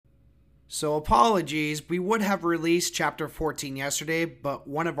So apologies, we would have released chapter 14 yesterday, but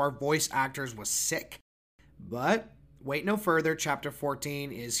one of our voice actors was sick. But wait no further, chapter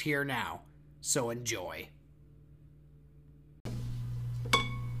 14 is here now, so enjoy.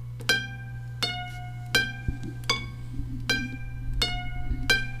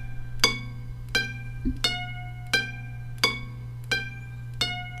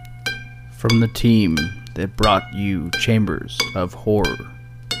 From the team that brought you Chambers of Horror,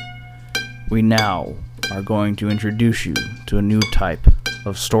 we now are going to introduce you to a new type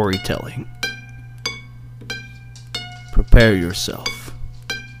of storytelling. Prepare yourself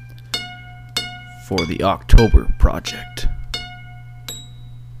for the October Project.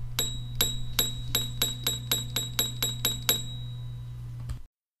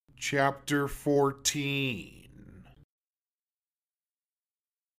 Chapter 14.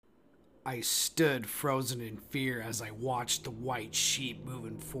 I stood frozen in fear as I watched the white sheet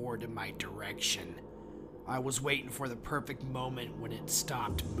moving forward in my direction. I was waiting for the perfect moment when it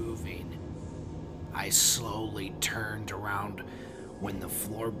stopped moving. I slowly turned around when the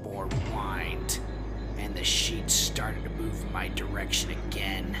floorboard whined and the sheet started to move in my direction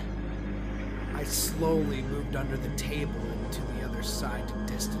again. I slowly moved under the table and to the other side to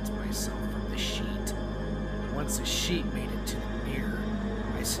distance myself from the sheet. Once the sheet made it to the mirror,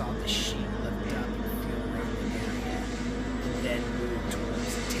 I saw the sheet lift up and feel around the area, and then move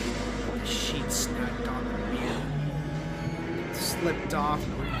towards the table where the sheet snapped on the mirror. It slipped off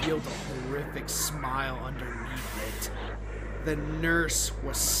and revealed a horrific smile underneath it. The nurse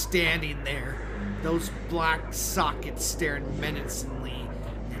was standing there, those black sockets staring menacingly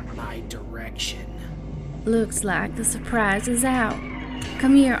in my direction. Looks like the surprise is out.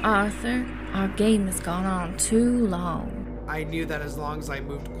 Come here, Arthur. Our game has gone on too long. I knew that as long as I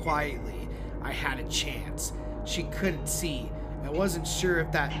moved quietly, I had a chance. She couldn't see. I wasn't sure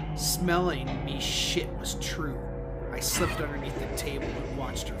if that smelling me shit was true. I slipped underneath the table and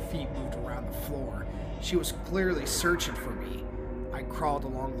watched her feet move around the floor. She was clearly searching for me. I crawled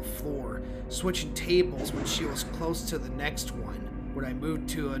along the floor, switching tables when she was close to the next one. When I moved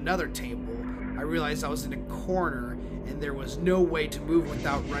to another table, I realized I was in a corner and there was no way to move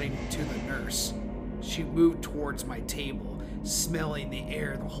without running into the nurse. She moved towards my table, smelling the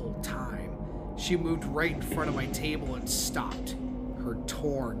air the whole time. She moved right in front of my table and stopped. Her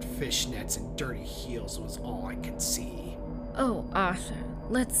torn fishnets and dirty heels was all I could see. Oh, Arthur,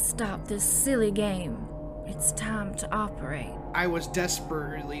 let's stop this silly game. It's time to operate. I was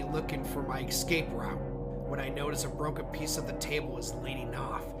desperately looking for my escape route when I noticed a broken piece of the table was leaning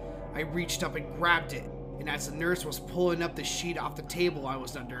off. I reached up and grabbed it, and as the nurse was pulling up the sheet off the table I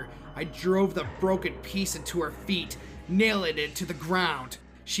was under, I drove the broken piece into her feet, nailing it to the ground.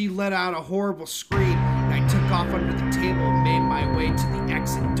 She let out a horrible scream, and I took off under the table and made my way to the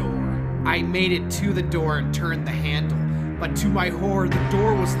exit door. I made it to the door and turned the handle, but to my horror, the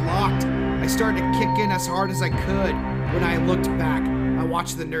door was locked. I started to kick in as hard as I could. When I looked back, I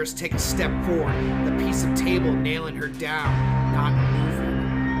watched the nurse take a step forward, the piece of table nailing her down, not moving.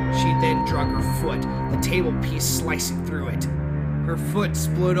 She then drug her foot, the table piece slicing through it. Her foot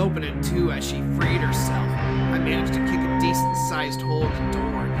split open in two as she freed herself. I managed to kick a decent-sized hole in the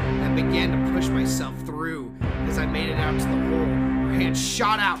door and began to push myself through. As I made it out to the hole, her hand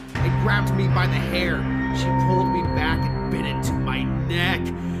shot out and grabbed me by the hair. She pulled me back and bit into my neck.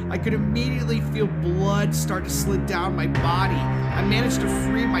 I could immediately feel blood start to slid down my body. I managed to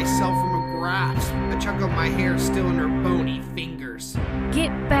free myself from her grasp, a chunk of my hair still in her bony fingers. Get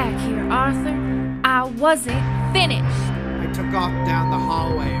back here, Arthur. I wasn't finished. I took off down the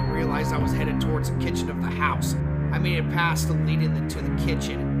hallway and realized I was headed towards the kitchen of the house. I made it past the leading into the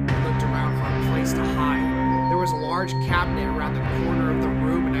kitchen and looked around for a place to hide. There was a large cabinet around the corner of the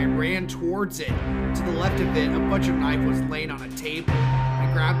room and I ran towards it. To the left of it, a butcher knife was laying on a table. I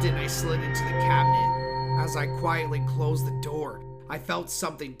grabbed it and I slid into the cabinet. As I quietly closed the door, I felt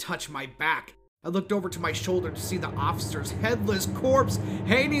something touch my back. I looked over to my shoulder to see the officer's headless corpse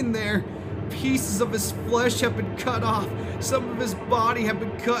hanging there. Pieces of his flesh had been cut off. Some of his body had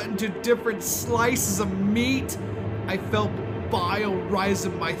been cut into different slices of meat. I felt bile rise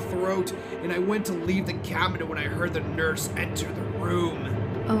in my throat, and I went to leave the cabinet when I heard the nurse enter the room.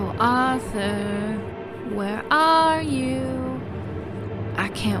 Oh, Arthur, where are you? I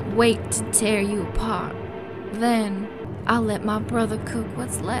can't wait to tear you apart. Then I'll let my brother cook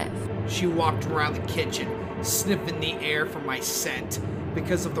what's left. She walked around the kitchen, sniffing the air for my scent.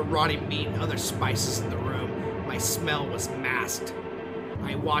 Because of the rotting meat and other spices in the room, my smell was masked.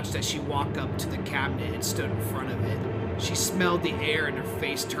 I watched as she walked up to the cabinet and stood in front of it. She smelled the air and her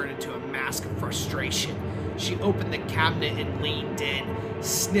face turned into a mask of frustration. She opened the cabinet and leaned in,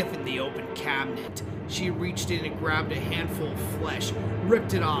 sniffing the open cabinet. She reached in and grabbed a handful of flesh,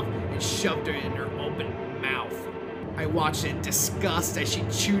 ripped it off, and shoved it in her open mouth. I watched in disgust as she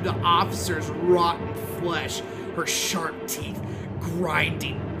chewed the officer's rotten flesh, her sharp teeth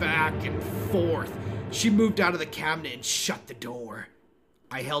grinding back and forth. She moved out of the cabinet and shut the door.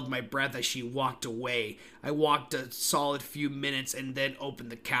 I held my breath as she walked away. I walked a solid few minutes and then opened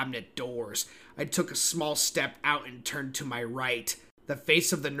the cabinet doors. I took a small step out and turned to my right. The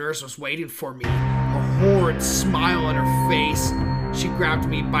face of the nurse was waiting for me, a horrid smile on her face. She grabbed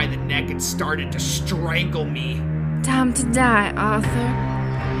me by the neck and started to strangle me. Time to die, Arthur.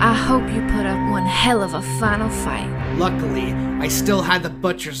 I hope you put up one hell of a final fight. Luckily, I still had the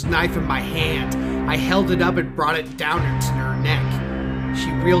butcher's knife in my hand. I held it up and brought it down into her neck. She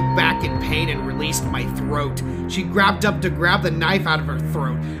reeled back in pain and released my throat. She grabbed up to grab the knife out of her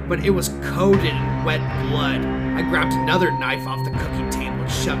throat, but it was coated in wet blood. I grabbed another knife off the cooking table and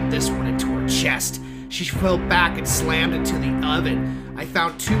shoved this one into her chest. She fell back and slammed into the oven. I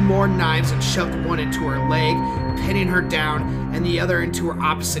found 2 more knives and shoved one into her leg, pinning her down, and the other into her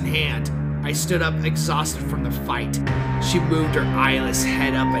opposite hand. I stood up exhausted from the fight. She moved her eyeless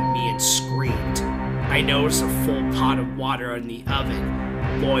head up at me and screamed. I noticed a full pot of water in the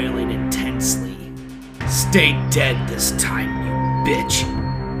oven, boiling intensely. Stay dead this time, you bitch.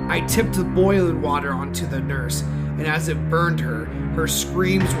 I tipped the boiling water onto the nurse, and as it burned her, her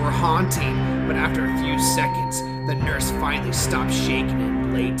screams were haunting, but after a few seconds, the nurse finally stopped shaking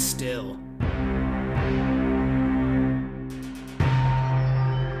and laid still.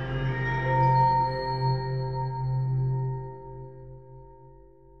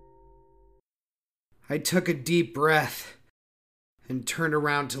 I took a deep breath and turned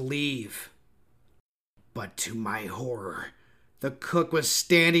around to leave. But to my horror, the cook was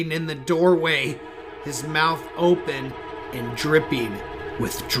standing in the doorway, his mouth open and dripping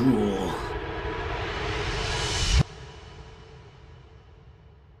with drool.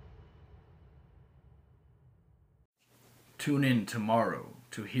 Tune in tomorrow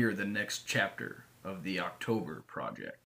to hear the next chapter of the October Project.